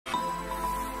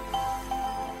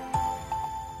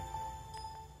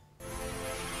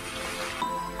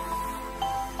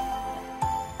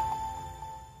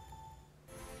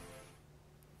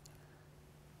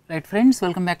Right friends,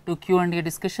 welcome back to Q&A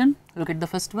discussion. Look at the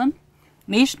first one.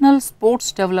 National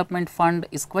Sports Development Fund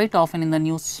is quite often in the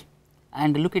news,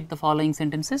 and look at the following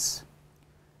sentences.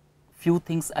 Few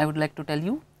things I would like to tell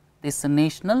you. This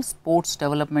National Sports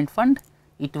Development Fund,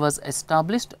 it was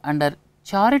established under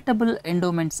Charitable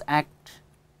Endowments Act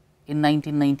in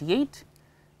 1998.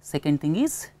 Second thing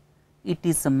is, it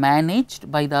is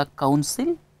managed by the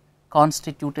council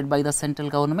constituted by the central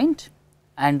government,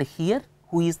 and here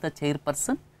who is the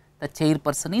chairperson? The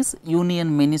chairperson is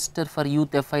Union Minister for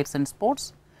Youth Affairs and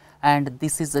Sports, and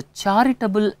this is a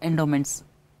Charitable Endowments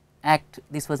Act.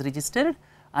 This was registered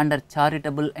under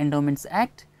Charitable Endowments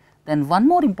Act. Then one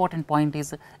more important point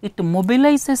is, it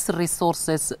mobilizes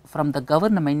resources from the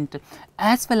government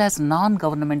as well as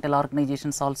non-governmental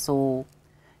organizations also.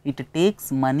 It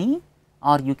takes money,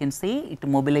 or you can say it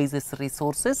mobilizes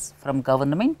resources from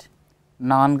government,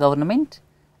 non-government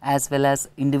as well as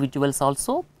individuals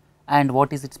also. And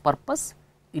what is its purpose?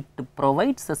 It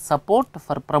provides a support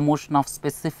for promotion of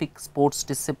specific sports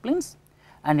disciplines,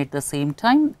 and at the same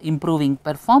time improving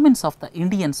performance of the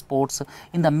Indian sports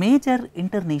in the major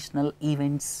international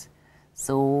events.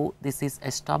 So, this is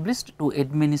established to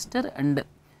administer and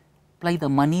apply the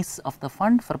monies of the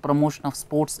fund for promotion of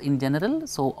sports in general.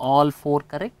 So, all four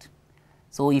correct.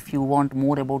 So, if you want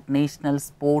more about National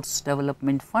Sports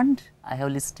Development Fund, I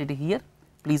have listed here.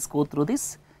 Please go through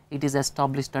this. It is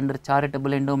established under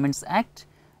Charitable Endowments Act,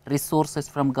 resources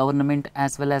from government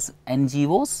as well as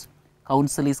NGOs.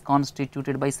 Council is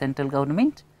constituted by central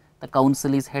government. The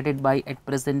council is headed by at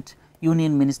present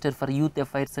Union Minister for Youth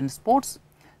Affairs and Sports.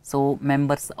 So,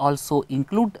 members also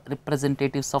include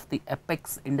representatives of the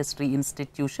apex industry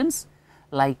institutions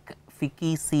like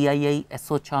FICCI, CII,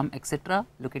 ASSOCHAM, etc.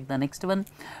 Look at the next one.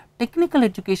 Technical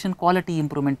Education Quality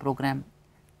Improvement Program,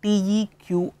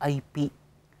 TEQIP.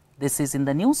 This is in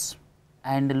the news,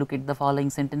 and look at the following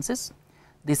sentences.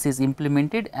 This is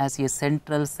implemented as a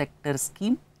central sector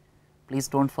scheme. Please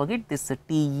do not forget, this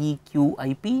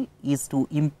TEQIP is to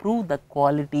improve the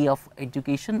quality of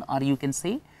education, or you can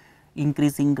say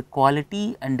increasing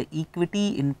quality and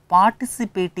equity in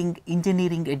participating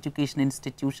engineering education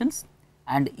institutions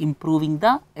and improving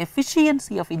the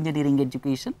efficiency of engineering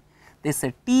education. This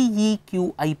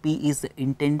TEQIP is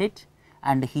intended,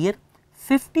 and here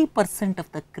 50%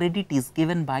 of the credit is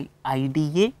given by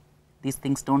IDA, these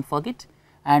things do not forget,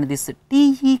 and this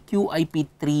TEQIP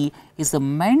 3 is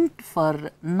meant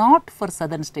for not for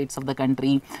southern states of the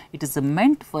country, it is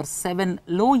meant for 7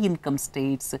 low income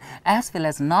states as well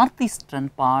as northeastern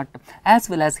part as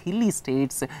well as hilly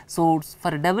states. So,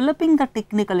 for developing the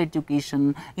technical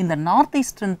education in the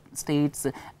northeastern states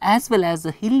as well as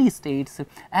hilly states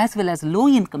as well as low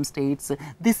income states,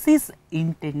 this is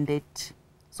intended.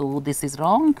 So, this is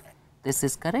wrong, this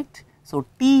is correct. So,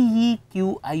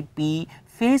 TEQIP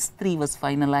phase 3 was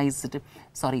finalized,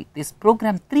 sorry, this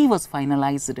program 3 was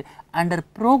finalized. Under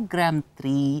program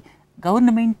 3,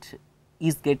 government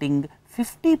is getting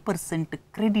 50%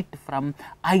 credit from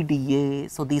IDA.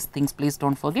 So, these things please do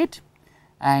not forget.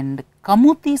 And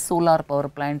Kamuthi solar power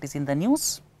plant is in the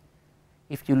news.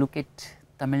 If you look at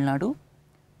Tamil Nadu,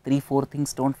 3-4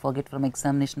 things do not forget from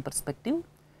examination perspective.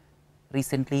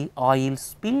 Recently oil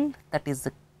spill, that is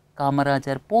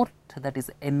Kamarajar port, that is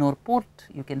Ennore port,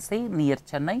 you can say near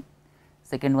Chennai.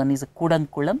 Second one is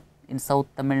Kudankulam in South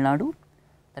Tamil Nadu,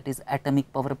 that is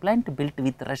atomic power plant built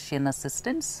with Russian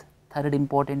assistance. Third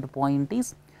important point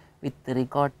is with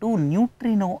regard to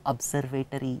neutrino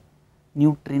observatory.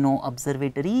 Neutrino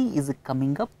observatory is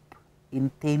coming up in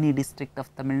Theni district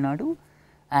of Tamil Nadu,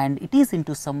 and it is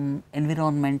into some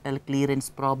environmental clearance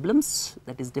problems,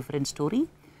 that is different story.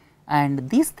 And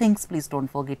these things please do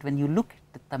not forget when you look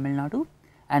at Tamil Nadu.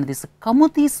 And this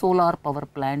Kamuthi solar power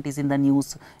plant is in the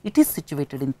news. It is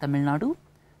situated in Tamil Nadu.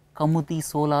 Kamuthi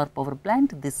solar power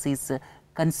plant, this is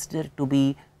considered to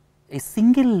be a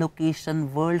single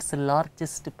location world's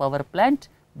largest power plant,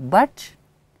 but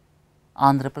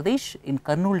Andhra Pradesh, in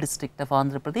Kurnool district of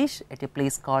Andhra Pradesh, at a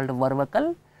place called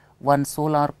Varvakal, one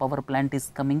solar power plant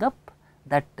is coming up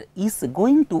that is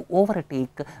going to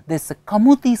overtake this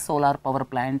Kamuthi solar power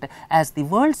plant as the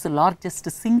world's largest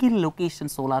single location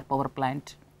solar power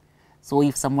plant. So,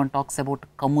 if someone talks about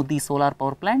Kamuthi solar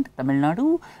power plant, Tamil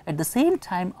Nadu, at the same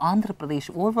time Andhra Pradesh,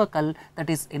 Varvakal, that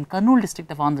is in Kurnool district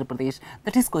of Andhra Pradesh,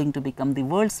 that is going to become the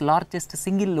world's largest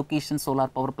single location solar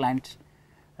power plant,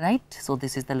 right. So,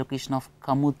 this is the location of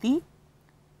Kamuthi.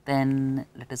 Then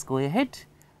let us go ahead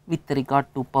with regard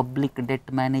to public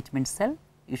debt management cell.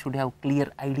 You should have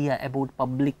clear idea about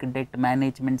public debt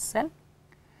management cell.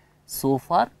 So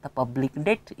far the public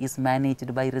debt is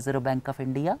managed by Reserve Bank of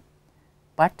India,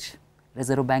 but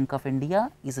Reserve Bank of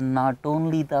India is not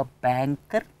only the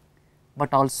banker,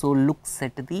 but also looks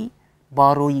at the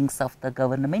borrowings of the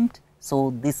government.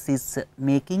 So, this is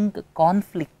making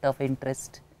conflict of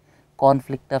interest.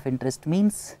 Conflict of interest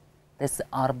means this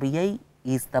RBI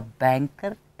is the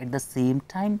banker, at the same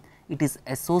time it is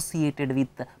associated with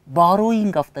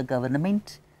borrowing of the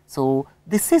government. So,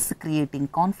 this is creating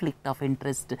conflict of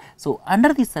interest. So,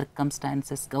 under the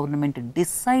circumstances, government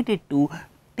decided to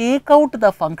take out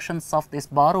the functions of this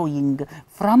borrowing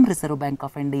from Reserve Bank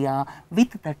of India.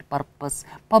 With that purpose,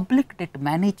 public debt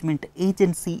management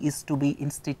agency is to be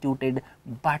instituted,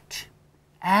 but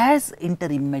as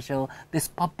interim measure, this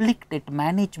public debt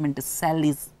management cell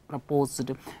is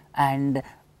proposed, and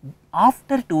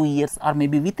after 2 years or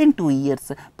maybe within 2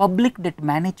 years, public debt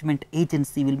management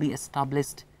agency will be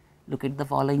established. Look at the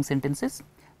following sentences.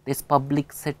 This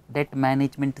public debt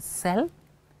management cell,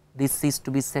 this is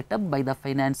to be set up by the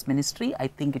finance ministry. I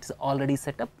think it is already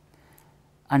set up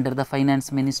under the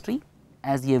finance ministry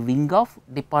as a wing of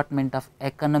Department of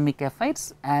Economic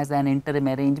Affairs as an interim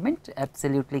arrangement.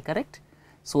 Absolutely correct.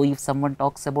 So, if someone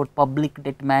talks about public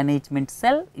debt management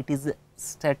cell, it is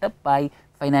set up by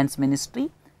finance ministry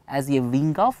as a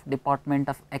wing of Department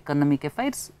of Economic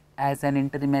Affairs as an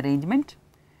interim arrangement.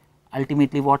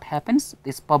 Ultimately, what happens?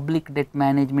 This public debt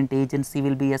management agency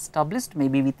will be established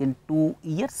maybe within 2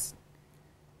 years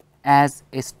as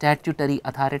a statutory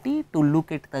authority to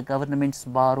look at the government's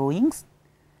borrowings,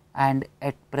 and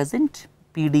at present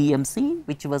PDMC,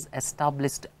 which was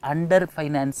established under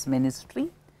finance ministry,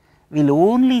 will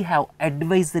only have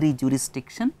advisory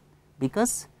jurisdiction,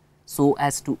 because so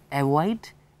as to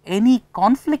avoid any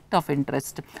conflict of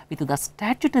interest with the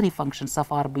statutory functions of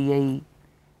RBI.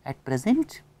 At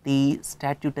present, the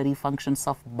statutory functions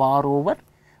of borrower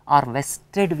are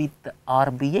vested with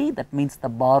RBI, that means the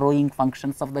borrowing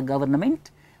functions of the government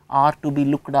are to be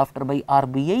looked after by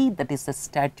RBI, that is a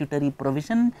statutory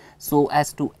provision. So,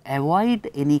 as to avoid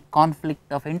any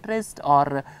conflict of interest,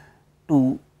 or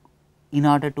to in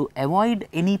order to avoid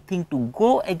anything to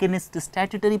go against the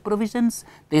statutory provisions,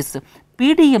 this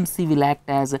PDMC will act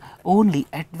as only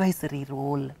advisory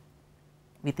role.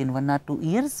 Within 1 or 2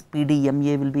 years,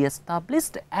 PDMA will be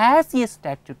established as a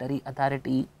statutory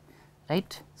authority,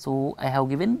 right. So, I have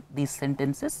given these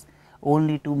sentences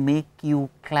only to make you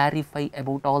clarify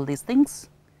about all these things.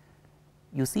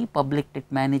 You see, public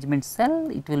debt management cell,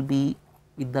 it will be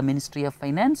with the Ministry of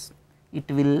Finance,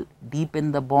 it will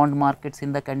deepen the bond markets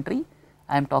in the country.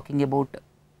 I am talking about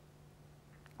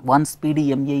once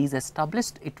PDMA is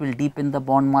established, it will deepen the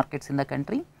bond markets in the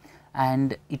country,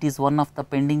 and it is one of the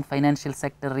pending financial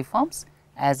sector reforms.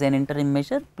 As an interim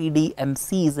measure,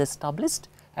 PDMC is established,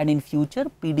 and in future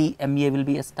PDMA will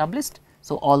be established.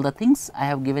 So, all the things I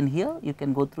have given here, you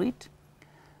can go through it.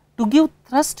 To give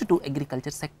thrust to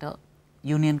agriculture sector,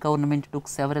 Union government took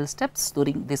several steps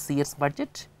during this year's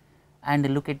budget,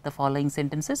 and look at the following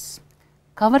sentences.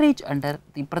 Coverage under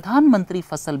the Pradhan Mantri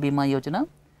Fasal Bima Yojana,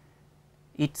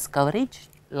 its coverage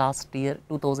last year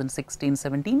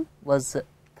 2016-17 was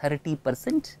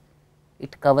 30%.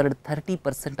 It covered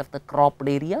 30% of the cropped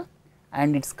area,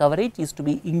 and its coverage is to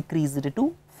be increased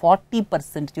to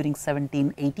 40% during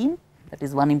 17-18. That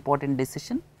is one important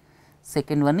decision.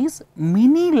 Second one is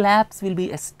mini labs will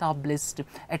be established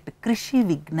at Krishi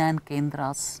Vignan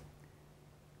Kendras.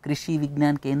 Krishi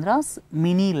Vignan Kendras,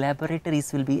 mini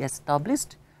laboratories will be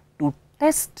established to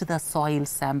test the soil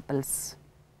samples,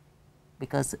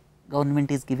 because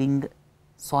government is giving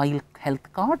soil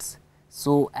health cards.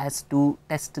 So, as to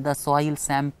test the soil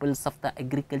samples of the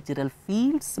agricultural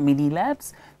fields, mini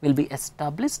labs will be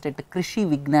established at Krishi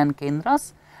Vignan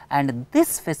Kendras, and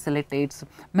this facilitates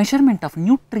measurement of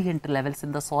nutrient levels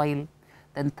in the soil.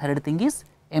 Then third thing is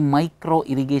a micro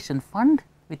irrigation fund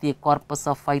with a corpus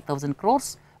of 5,000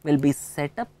 crores will be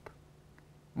set up.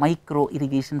 Micro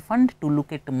irrigation fund to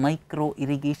look at micro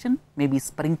irrigation, maybe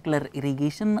sprinkler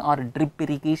irrigation or drip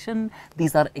irrigation.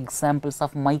 These are examples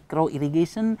of micro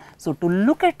irrigation. So, to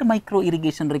look at micro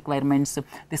irrigation requirements,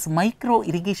 this micro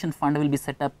irrigation fund will be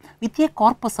set up with a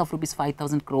corpus of rupees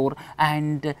 5,000 crore,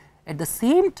 and at the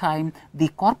same time the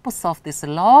corpus of this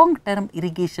long term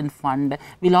irrigation fund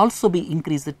will also be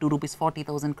increased to rupees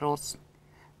 40,000 crores.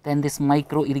 Then this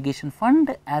micro irrigation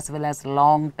fund as well as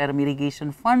long term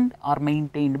irrigation fund are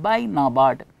maintained by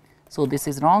NABARD. So, this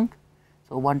is wrong.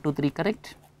 So, 1, 2, 3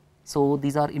 correct. So,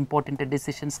 these are important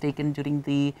decisions taken during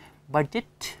the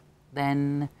budget.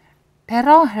 Then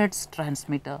terahertz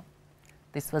transmitter,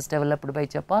 this was developed by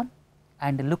Japan,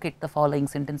 and look at the following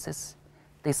sentences.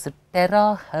 This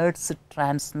terahertz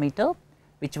transmitter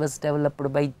which was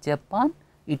developed by Japan,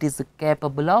 it is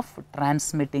capable of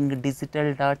transmitting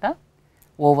digital data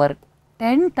over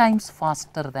 10 times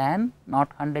faster than, not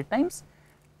 100 times,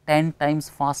 10 times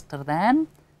faster than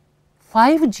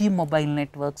 5G mobile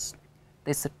networks.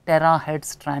 This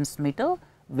terahertz transmitter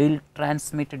will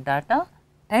transmit data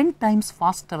 10 times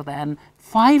faster than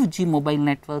 5G mobile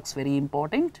networks, very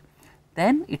important.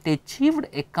 Then it achieved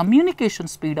a communication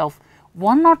speed of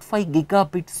 105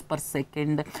 gigabits per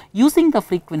second using the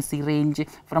frequency range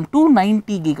from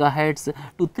 290 gigahertz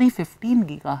to 315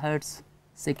 gigahertz.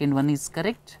 Second one is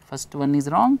correct, first one is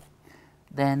wrong.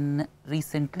 Then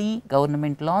recently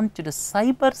government launched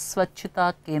Cyber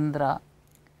Swachhata Kendra.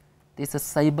 This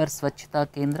Cyber Swachhata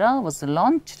Kendra was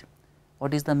launched.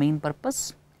 What is the main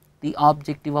purpose? The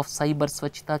objective of Cyber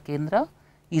Swachhata Kendra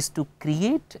is to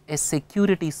create a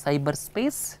security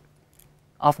cyberspace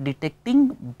of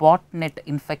detecting botnet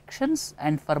infections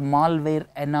and for malware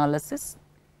analysis,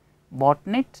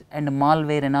 botnet and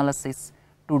malware analysis.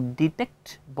 To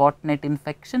detect botnet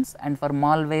infections and for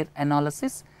malware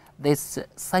analysis, this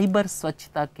Cyber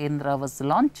Swachhata Kendra was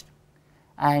launched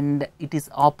and it is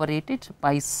operated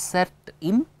by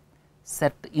CERT-in.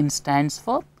 CERT-in stands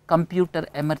for Computer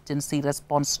Emergency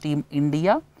Response Team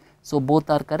India. So, both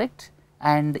are correct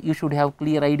and you should have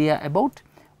clear idea about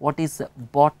what is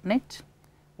botnet,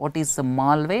 what is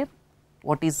malware,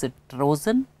 what is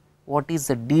Trojan, what is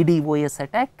DDoS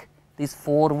attack. These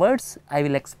 4 words I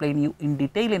will explain you in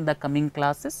detail in the coming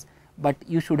classes, but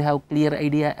you should have clear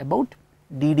idea about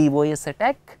DDoS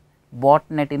attack,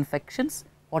 botnet infections,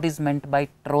 what is meant by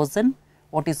Trojan,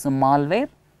 what is malware.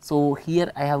 So,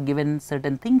 here I have given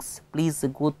certain things, please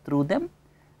go through them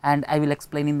and I will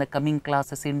explain in the coming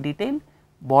classes in detail.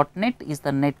 Botnet is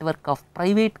the network of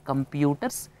private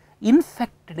computers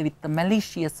infected with the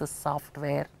malicious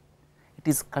software. It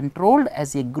is controlled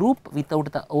as a group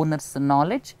without the owner's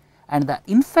knowledge and the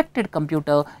infected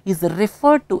computer is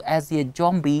referred to as a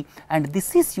zombie and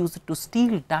this is used to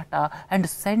steal data and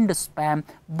send spam.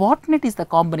 Botnet is the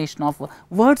combination of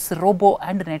words robo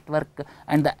and network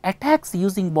and the attacks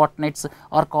using botnets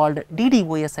are called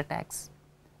DDoS attacks,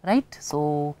 right.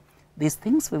 So, these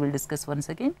things we will discuss once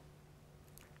again.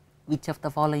 Which of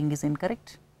the following is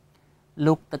incorrect?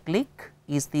 Loktak Lake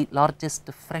is the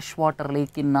largest freshwater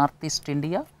lake in northeast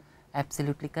India,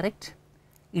 absolutely correct.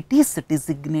 It is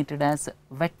designated as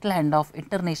wetland of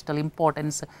international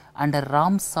importance under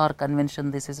Ramsar Convention,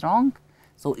 this is wrong.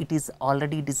 So, it is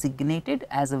already designated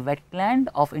as a wetland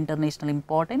of international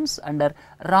importance under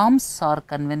Ramsar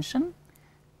Convention.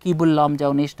 Kibul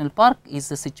Lamjau National Park is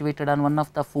situated on one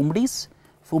of the Fumdis.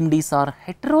 Fumdis are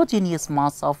heterogeneous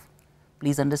mass of,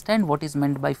 please understand what is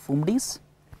meant by Fumdis.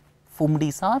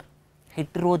 Fumdis are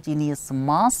heterogeneous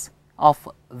mass of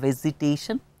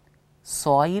vegetation,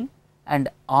 soil and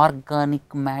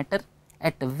organic matter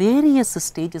at various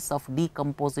stages of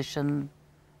decomposition,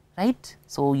 right.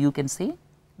 So, you can say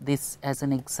this as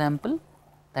an example,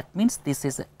 that means this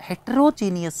is a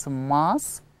heterogeneous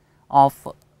mass of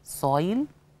soil,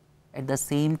 at the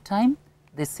same time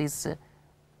this is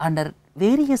under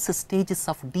various stages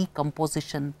of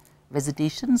decomposition,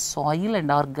 vegetation, soil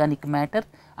and organic matter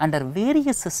under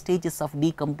various stages of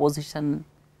decomposition,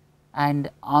 and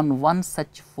on one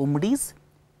such Fumdis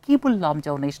Kibul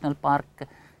Lamjau National Park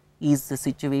is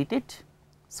situated.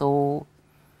 So,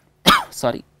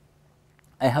 sorry,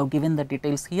 I have given the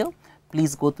details here,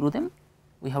 please go through them,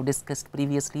 we have discussed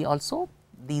previously also.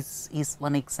 This is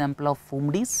one example of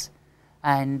Fumdis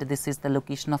and this is the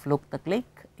location of Loktak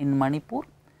Lake in Manipur,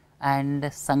 and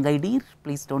Sangaidir,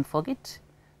 please do not forget.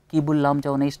 Kibul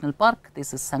Lamjau National Park,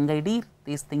 this is Sangaidir,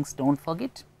 these things do not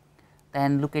forget.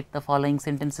 Then look at the following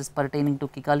sentences pertaining to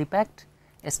Kigali Pact.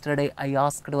 Yesterday I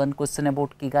asked one question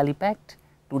about Kigali Pact,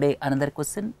 today another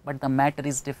question, but the matter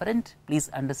is different, please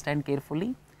understand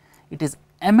carefully. It is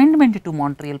amendment to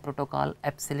Montreal Protocol,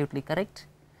 absolutely correct.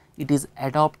 It is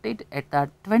adopted at the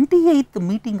 28th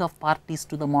meeting of parties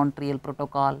to the Montreal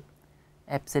Protocol,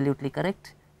 absolutely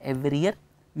correct. Every year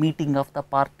meeting of the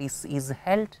parties is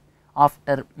held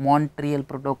after Montreal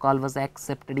Protocol was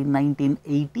accepted in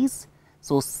 1980s.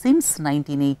 So, since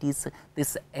 1980s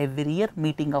this every year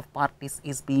meeting of parties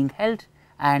is being held,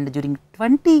 and during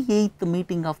 28th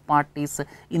meeting of parties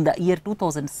in the year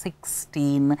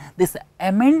 2016 this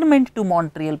amendment to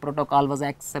Montreal Protocol was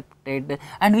accepted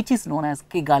and which is known as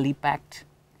Kigali Pact.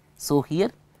 So,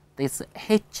 here this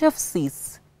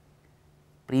HFCs,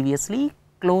 previously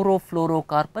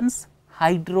chlorofluorocarbons,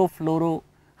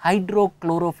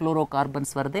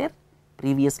 hydrochlorofluorocarbons were there,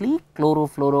 previously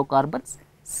chlorofluorocarbons,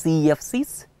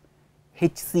 CFCs,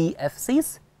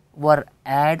 HCFCs were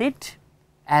added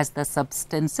as the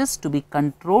substances to be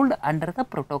controlled under the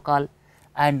protocol,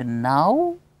 and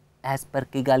now as per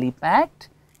Kigali Pact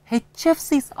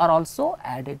HFCs are also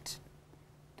added.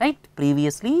 right.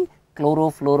 Previously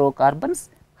chlorofluorocarbons,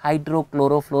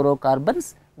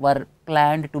 hydrochlorofluorocarbons were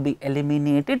planned to be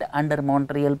eliminated under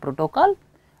Montreal Protocol,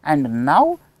 and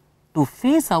now to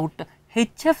phase out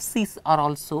HFCs are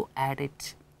also added,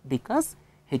 because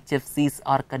HFCs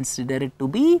are considered to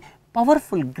be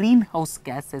powerful greenhouse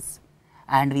gases,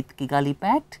 and with Kigali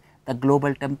Pact the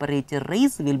global temperature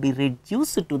rise will be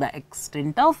reduced to the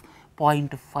extent of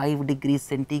 0.5 degrees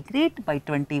centigrade by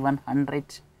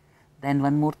 2100. Then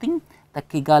one more thing, the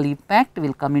Kigali Pact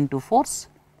will come into force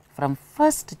from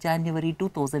 1st January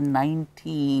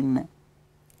 2019.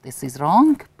 This is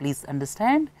wrong, please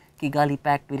understand. Kigali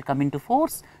Pact will come into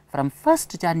force from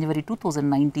 1st January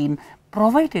 2019,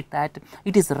 provided that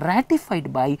it is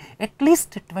ratified by at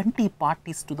least 20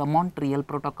 parties to the Montreal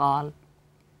Protocol,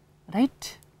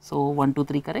 right. So, 1, 2,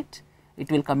 3 correct. It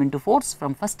will come into force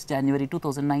from 1st January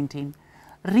 2019.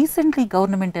 Recently,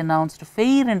 government announced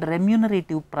fair and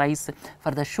remunerative price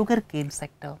for the sugarcane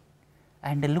sector,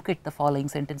 and look at the following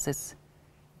sentences.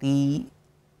 The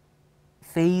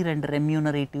fair and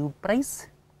remunerative price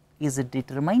is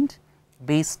determined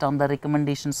based on the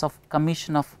recommendations of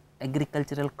Commission of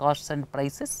Agricultural Costs and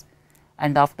Prices,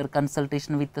 and after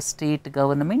consultation with the state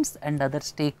governments and other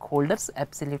stakeholders,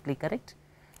 absolutely correct.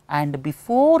 And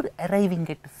before arriving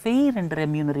at fair and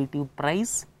remunerative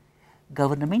price,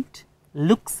 government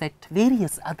looks at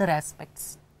various other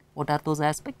aspects. What are those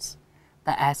aspects?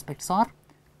 The aspects are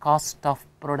cost of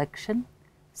production,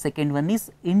 second one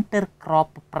is intercrop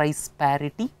price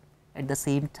parity, at the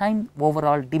same time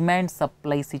overall demand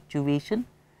supply situation,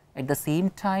 at the same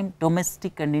time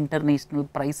domestic and international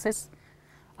prices.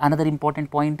 Another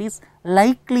important point is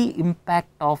likely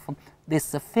impact of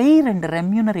this fair and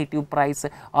remunerative price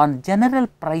on general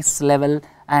price level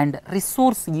and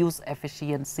resource use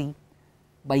efficiency.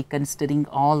 By considering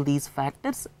all these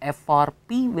factors,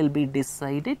 FRP will be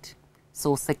decided.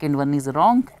 So, second one is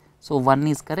wrong. So, 1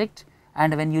 is correct.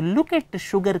 And when you look at the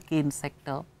sugarcane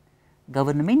sector,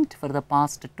 government for the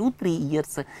past 2-3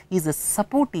 years is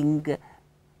supporting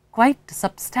quite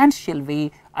substantial way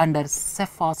under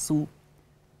SEFASU.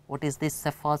 What is this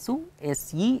SEFASU?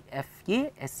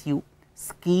 SEFASU,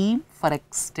 Scheme for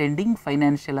Extending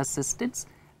Financial Assistance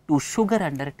to Sugar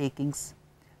Undertakings,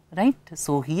 right.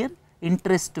 So, here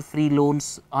interest free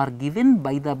loans are given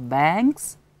by the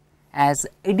banks as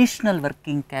additional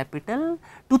working capital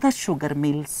to the sugar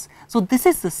mills. So, this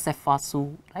is the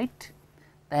SEFASU, right.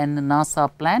 Then NASA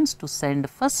plans to send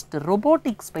first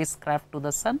robotic spacecraft to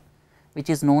the sun, which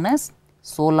is known as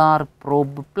Solar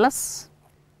Probe Plus,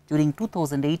 during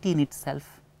 2018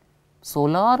 itself.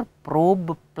 Solar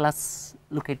Probe Plus,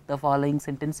 look at the following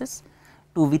sentences,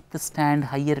 to withstand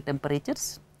higher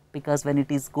temperatures, because when it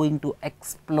is going to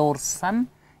explore sun,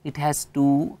 it has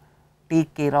to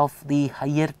take care of the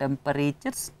higher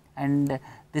temperatures, and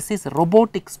this is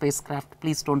robotic spacecraft,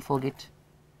 please do not forget.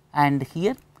 And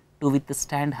here to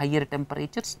withstand higher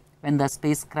temperatures, when the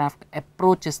spacecraft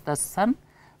approaches the sun,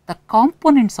 the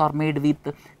components are made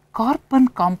with carbon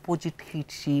composite heat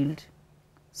shield.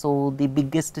 So, the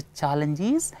biggest challenge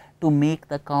is to make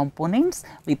the components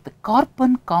with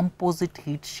carbon composite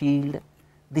heat shield.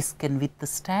 This can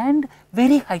withstand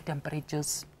very high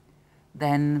temperatures.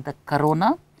 Then the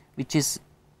corona, which is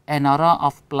an aura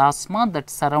of plasma that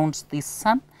surrounds the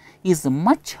sun, is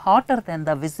much hotter than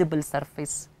the visible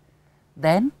surface.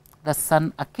 Then the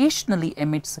sun occasionally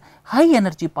emits high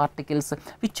energy particles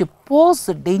which pose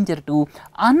danger to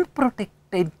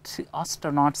unprotected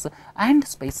astronauts and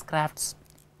spacecrafts.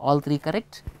 All 3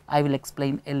 correct. I will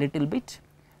explain a little bit.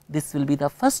 This will be the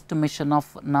first mission of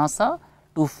NASA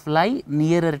to fly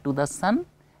nearer to the sun,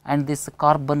 and this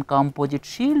carbon composite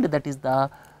shield, that is the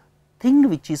thing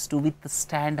which is to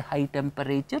withstand high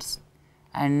temperatures.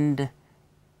 And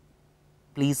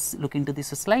please look into this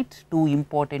slide, 2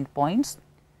 important points.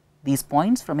 These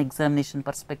points from examination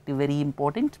perspective very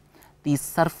important. The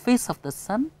surface of the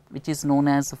sun, which is known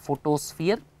as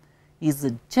photosphere,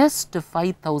 is just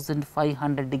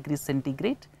 5500 degrees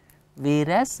centigrade,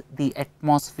 whereas the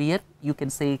atmosphere, you can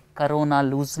say corona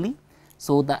loosely.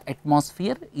 So, the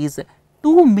atmosphere is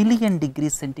 2 million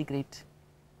degrees centigrade.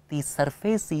 The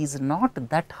surface is not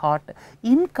that hot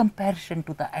in comparison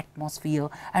to the atmosphere,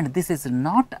 and this is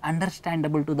not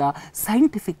understandable to the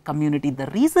scientific community. The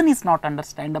reason is not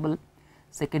understandable.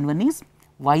 Second one is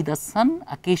why the sun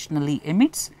occasionally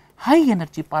emits high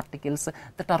energy particles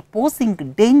that are posing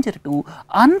danger to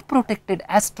unprotected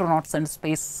astronauts and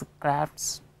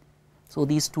spacecrafts. So,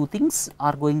 these 2 things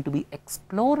are going to be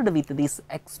explored with this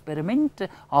experiment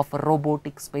of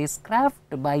robotic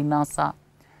spacecraft by NASA.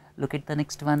 Look at the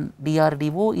next one.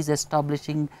 DRDO is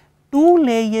establishing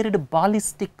 2-layered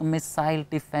ballistic missile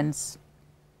defense.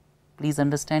 please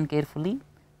understand carefully,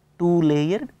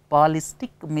 two-layered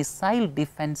ballistic missile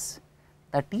defense,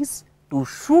 that is to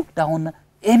shoot down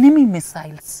enemy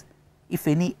missiles. If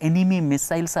any enemy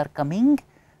missiles are coming,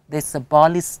 this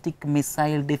ballistic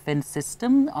missile defense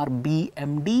system or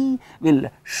BMD will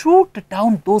shoot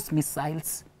down those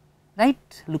missiles,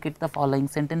 right. Look at the following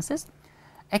sentences.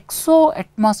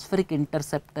 Exo-atmospheric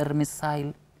interceptor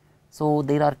missile. So,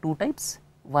 there are two types.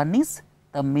 One is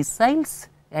the missiles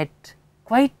at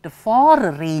quite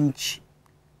far range,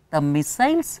 the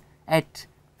missiles at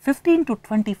 15 to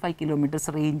 25 kilometers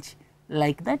range,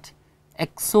 like that.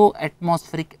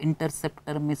 Exo-atmospheric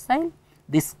interceptor missile,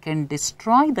 this can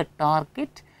destroy the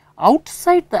target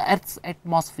outside the Earth's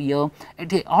atmosphere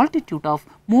at a altitude of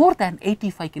more than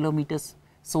 85 kilometers.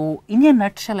 So, in a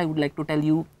nutshell, I would like to tell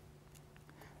you,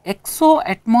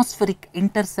 exo-atmospheric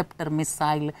interceptor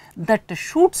missile that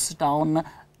shoots down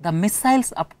the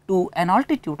missiles up to an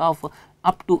altitude of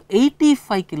up to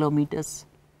 85 kilometers.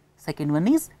 Second one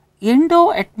is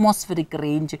endo-atmospheric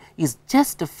range is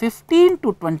just 15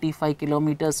 to 25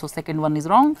 kilometers. So, second one is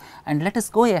wrong, and let us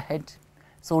go ahead.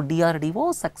 So,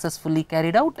 DRDO successfully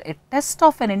carried out a test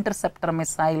of an interceptor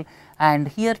missile, and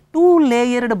here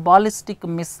two-layered ballistic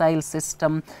missile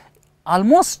system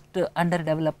almost under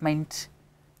development.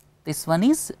 This one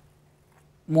is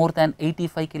more than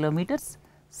 85 kilometers,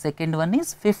 second one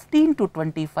is 15 to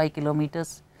 25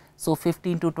 kilometers. So,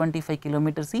 15 to 25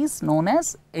 kilometers is known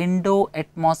as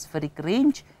endo-atmospheric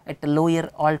range at lower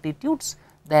altitudes.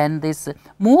 Then this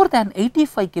more than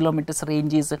 85 kilometers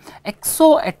range is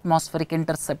exo-atmospheric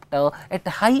interceptor at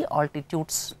high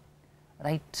altitudes,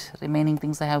 right. Remaining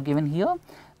things I have given here.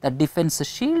 The defense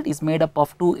shield is made up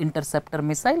of two interceptor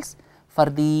missiles. For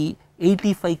the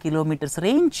 85 kilometers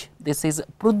range, this is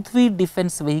Prithvi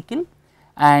defense vehicle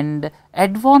and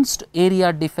advanced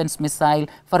area defense missile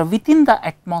for within the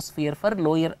atmosphere for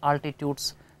lower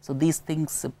altitudes. So, these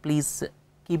things please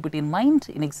keep it in mind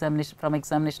in examination, from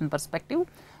examination perspective,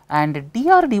 and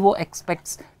DRDO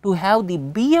expects to have the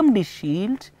BMD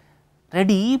shield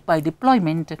ready by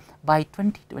deployment by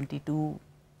 2022,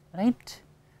 right.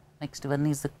 Next one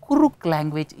is the Kuruk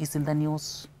language is in the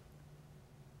news.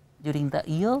 During the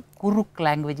year, Kuruk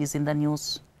language is in the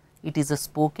news. It is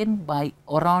spoken by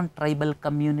Oran tribal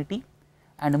community,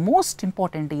 and most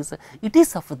important is it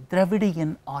is of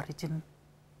Dravidian origin,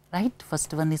 right.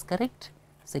 First one is correct,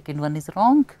 second one is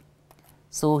wrong.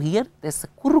 So, here this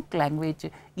Kuruk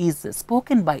language is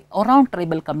spoken by Oran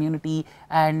tribal community,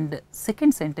 and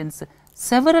second sentence,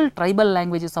 several tribal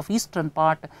languages of eastern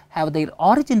part have their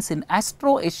origins in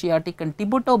Astro-Asiatic and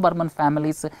Tibeto-Burman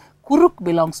families. Kuruk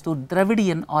belongs to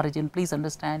Dravidian origin, please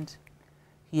understand.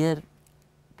 Here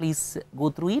please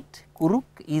go through it. Kuruk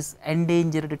is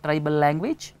endangered tribal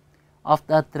language of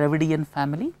the Dravidian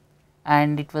family,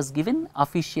 and it was given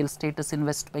official status in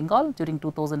West Bengal during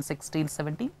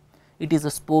 2016-17. It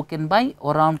is spoken by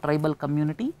Oran tribal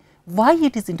community. Why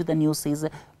it is into the news is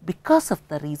because of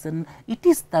the reason it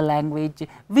is the language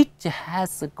which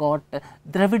has got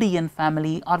Dravidian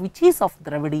family or which is of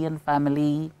Dravidian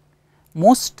family.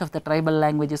 Most of the tribal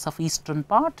languages of eastern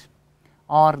part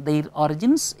or their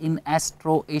origins in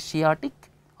Astro-Asiatic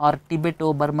or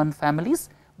Tibeto-Burman families,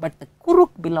 but the Kuruk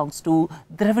belongs to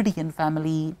Dravidian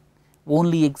family.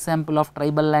 Only example of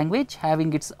tribal language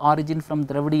having its origin from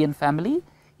Dravidian family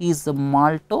is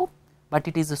Malto, but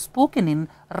it is spoken in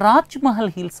Rajmahal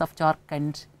hills of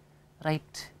Jharkhand,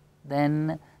 right.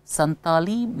 Then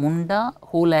Santali, Munda,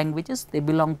 Ho languages, they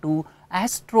belong to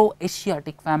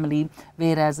Astro-Asiatic family,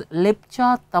 whereas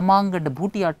Lepcha, Tamang and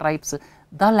Bhutia tribes,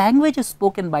 the languages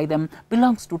spoken by them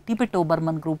belongs to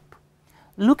Tibeto-Burman group.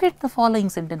 Look at the following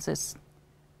sentences.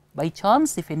 By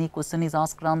chance, if any question is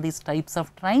asked on these types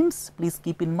of trains, please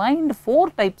keep in mind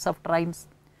 4 types of trains.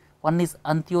 One is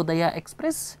Antyodaya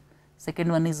Express,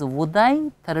 second one is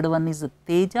Uday, third one is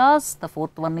Tejas, the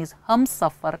fourth one is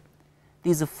Humsafar.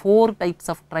 These 4 types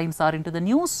of trains are into the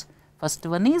news. First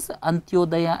one is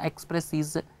Antyodaya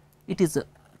Express, it is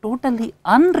totally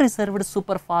unreserved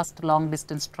super fast long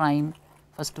distance train.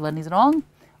 First one is wrong.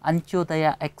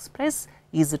 Antyodaya Express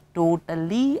is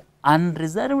totally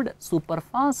unreserved super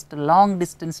fast long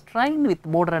distance train with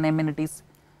modern amenities.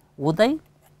 Uday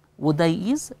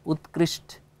is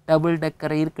Utkrisht double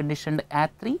decker air conditioned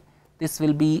A3. This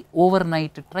will be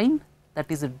overnight train, that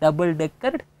is a double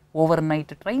deckered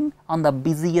overnight train on the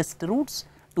busiest routes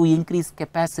to increase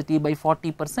capacity by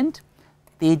 40%.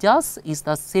 Tejas is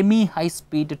the semi high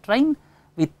speed train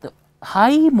with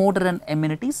high modern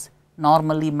amenities,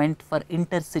 normally meant for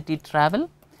intercity travel.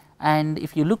 And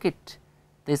if you look at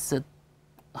this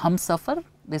Humsafar,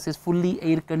 this is fully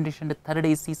air conditioned third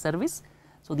AC service.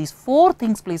 So, these 4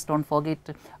 things please do not forget: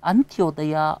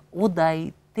 Antyodaya,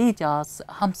 Uday, Tejas,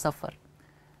 Humsafar.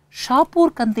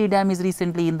 Shahpur Kanti Dam is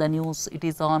recently in the news. It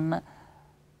is on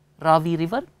Ravi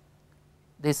river.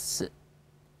 This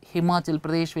Himachal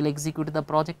Pradesh will execute the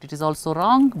project. It is also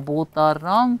wrong. Both are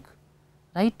wrong,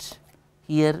 right?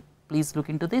 Here please look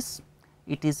into this.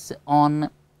 It is on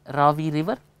Ravi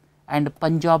river and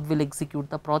Punjab will execute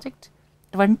the project.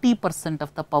 20%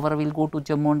 of the power will go to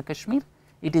Jammu and Kashmir.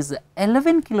 It is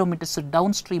 11 kilometers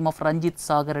downstream of Ranjit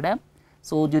Sagar Dam.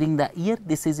 So, during the year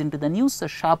this is into the news.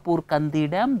 Shahpur Kandi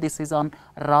Dam, this is on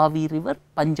Ravi river.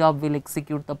 Punjab will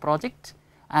execute the project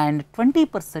and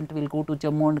 20% will go to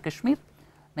Jammu and Kashmir.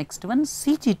 Next one,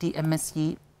 CGT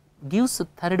MSE gives a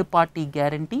third party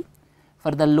guarantee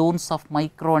for the loans of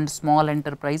micro and small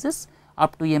enterprises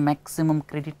up to a maximum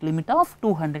credit limit of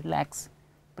 200 lakhs.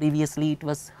 Previously it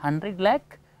was 100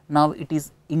 lakh, now it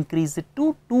is increased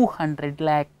to 200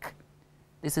 lakh.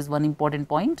 This is one important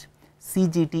point.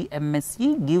 CGT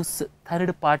MSE gives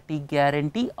third party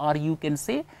guarantee, or you can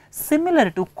say similar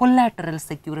to collateral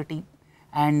security,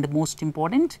 and most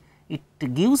important, it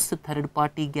gives third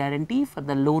party guarantee for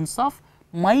the loans of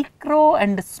micro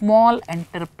and small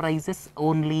enterprises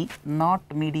only, not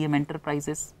medium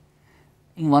enterprises.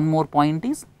 One more point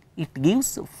is, it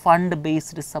gives fund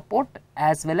based support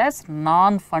as well as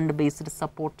non-fund based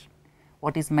support.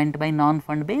 What is meant by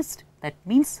non-fund based? That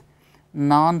means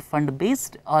non-fund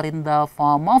based are in the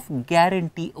form of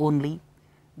guarantee only.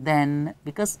 Then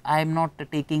because I am not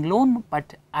taking loan,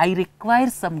 but I require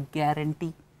some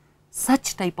guarantee,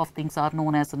 such type of things are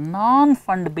known as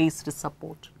non-fund based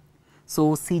support.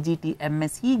 So, CGT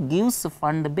MSE gives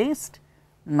fund based,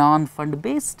 non-fund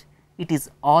based. It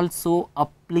is also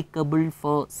applicable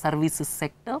for services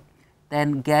sector.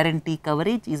 Then guarantee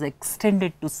coverage is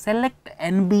extended to select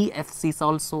NBFCs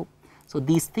also. So,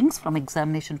 these things from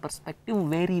examination perspective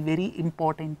very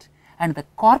important, and the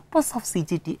corpus of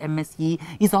CGT MSE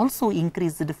is also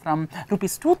increased from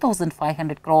rupees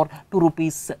 2,500 crore to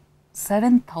rupees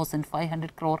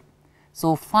 7,500 crore.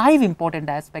 So, 5 important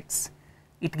aspects.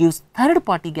 It gives third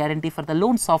party guarantee for the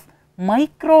loans of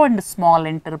micro and small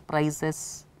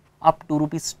enterprises up to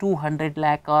rupees 200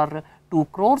 lakh or 2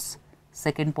 crores.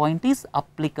 Second point is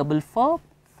applicable for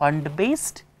fund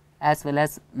based as well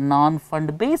as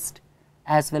non-fund based,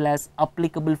 as well as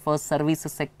applicable for service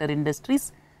sector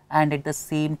industries, and at the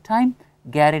same time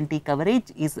guarantee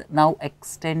coverage is now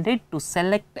extended to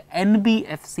select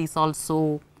NBFCs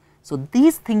also. So,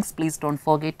 these things please do not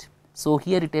forget. So,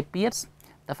 here it appears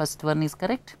the first one is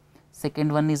correct,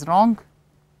 second one is wrong,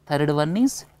 third one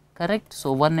is correct.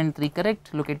 So, 1 and 3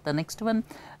 correct. Look at the next one.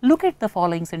 Look at the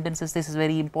following sentences. This is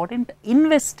very important.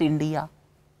 Invest India.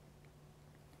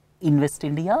 Invest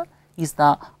India is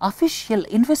the official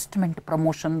investment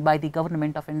promotion by the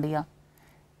government of India.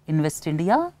 Invest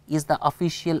India is the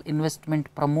official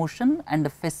investment promotion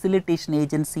and facilitation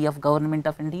agency of government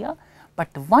of India.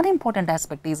 But one important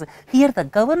aspect is, here the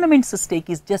government's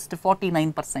stake is just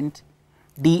 49%.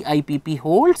 DIPP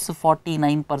holds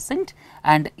 49%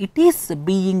 and it is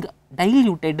being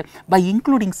diluted by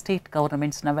including state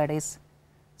governments nowadays.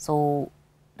 So,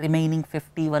 remaining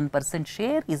 51%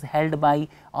 share is held by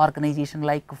organization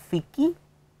like FICCI,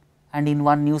 and in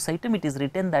one news item it is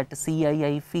written that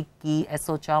CII, FICCI,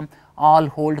 ASSOCHAM all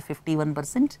hold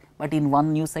 51%, but in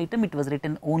one news item it was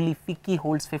written only FICCI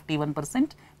holds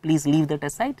 51%. Please leave that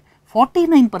aside.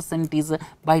 49% is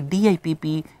by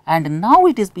DIPP and now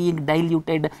it is being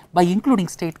diluted by including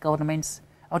state governments.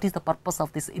 What is the purpose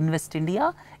of this Invest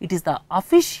India? It is the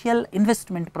official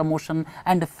investment promotion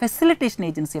and facilitation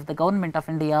agency of the government of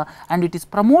India, and it is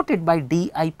promoted by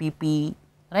DIPP,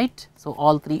 right. So,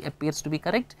 all 3 appears to be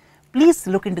correct. Please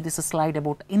look into this slide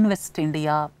about Invest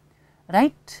India,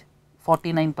 right.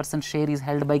 49% share is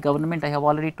held by government, I have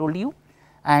already told you,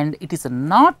 and it is a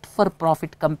not for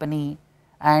profit company,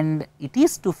 and it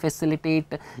is to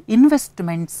facilitate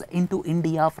investments into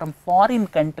India from foreign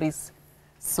countries.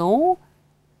 So,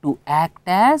 to act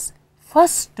as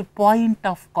first point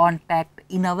of contact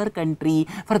in our country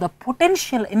for the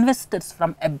potential investors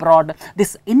from abroad,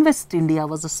 this Invest India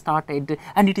was started,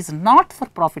 and it is not for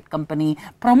profit company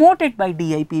promoted by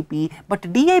DIPP, but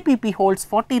DIPP holds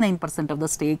 49% of the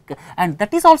stake, and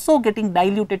that is also getting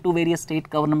diluted to various state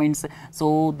governments.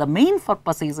 So, the main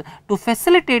purpose is to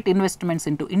facilitate investments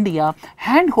into India,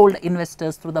 handhold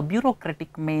investors through the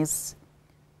bureaucratic maze,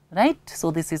 right.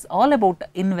 So, this is all about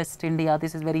Invest India.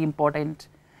 This is very important.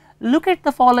 Look at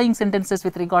the following sentences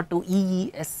with regard to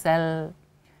EESL.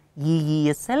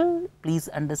 EESL, please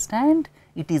understand,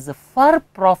 it is a for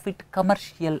profit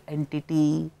commercial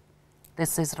entity.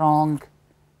 This is wrong.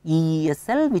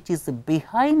 EESL, which is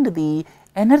behind the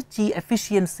Energy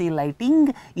Efficiency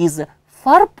Lighting is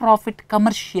for profit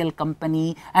commercial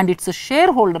company and its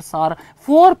shareholders are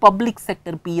 4 public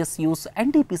sector PSUs,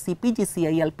 NTPC,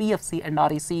 PGCIL, PFC and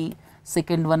REC.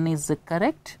 Second one is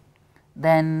correct.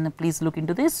 Then please look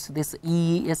into this. This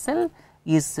EESL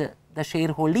is the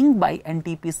shareholding by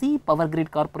NTPC, Power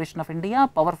Grid Corporation of India,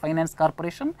 Power Finance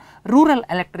Corporation, Rural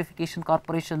Electrification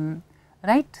Corporation,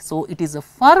 right. So, it is a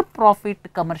for profit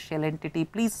commercial entity.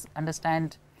 Please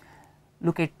understand.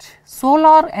 Look at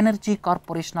Solar Energy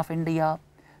Corporation of India.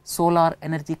 Solar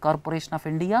Energy Corporation of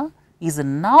India is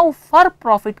now for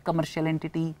profit commercial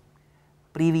entity.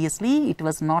 Previously, it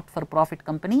was not for profit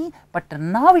company, but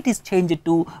now it is changed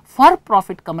to for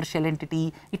profit commercial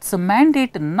entity. Its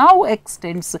mandate now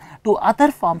extends to other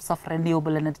forms of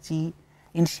renewable energy.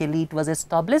 Initially, it was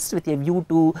established with a view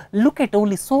to look at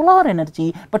only solar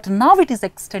energy, but now it is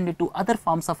extended to other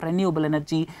forms of renewable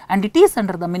energy and it is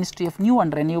under the Ministry of New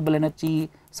and Renewable Energy.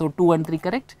 So, 2 and 3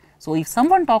 correct. So, if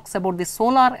someone talks about the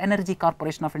Solar Energy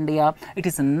Corporation of India, it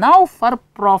is now for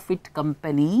profit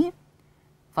company,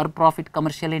 for profit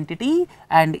commercial entity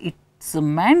and its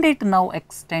mandate now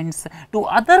extends to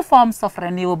other forms of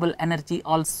renewable energy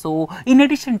also in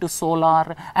addition to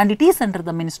solar and it is under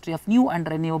the Ministry of New and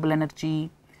Renewable Energy.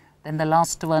 Then the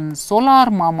last one, solar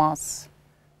mamas.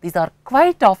 These are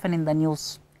quite often in the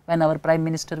news. When our Prime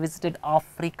Minister visited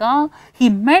Africa, he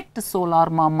met solar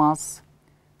mamas.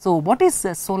 So, what is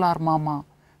a solar mama?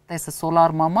 There is a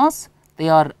solar mamas, they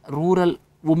are rural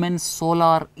women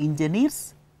solar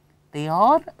engineers. They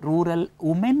are rural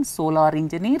women solar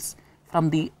engineers from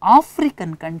the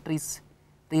African countries.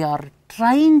 They are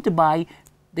trained by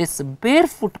this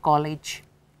Barefoot College.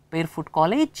 Barefoot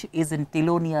College is in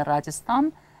Tilonia,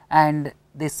 Rajasthan and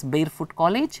this Barefoot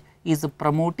College is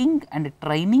promoting and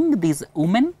training these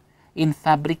women in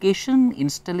fabrication,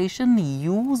 installation,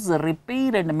 use,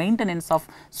 repair and maintenance of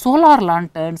solar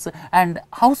lanterns and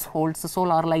households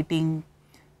solar lighting.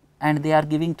 And they are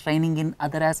giving training in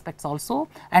other aspects also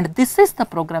and this is the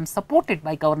program supported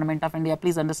by Government of India,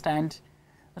 please understand,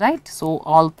 right. So,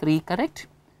 all 3 correct.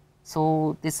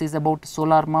 So, this is about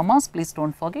solar mamas, please do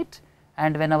not forget,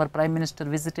 and when our Prime Minister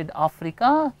visited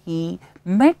Africa, he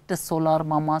met the solar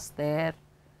mamas there,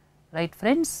 right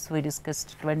friends. We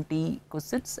discussed 20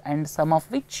 questions and some of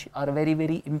which are very,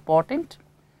 very important.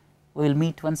 We will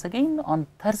meet once again on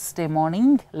Thursday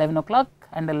morning 11 o'clock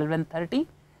and 11:30.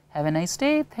 Have a nice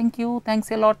day. Thank you.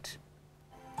 Thanks a lot.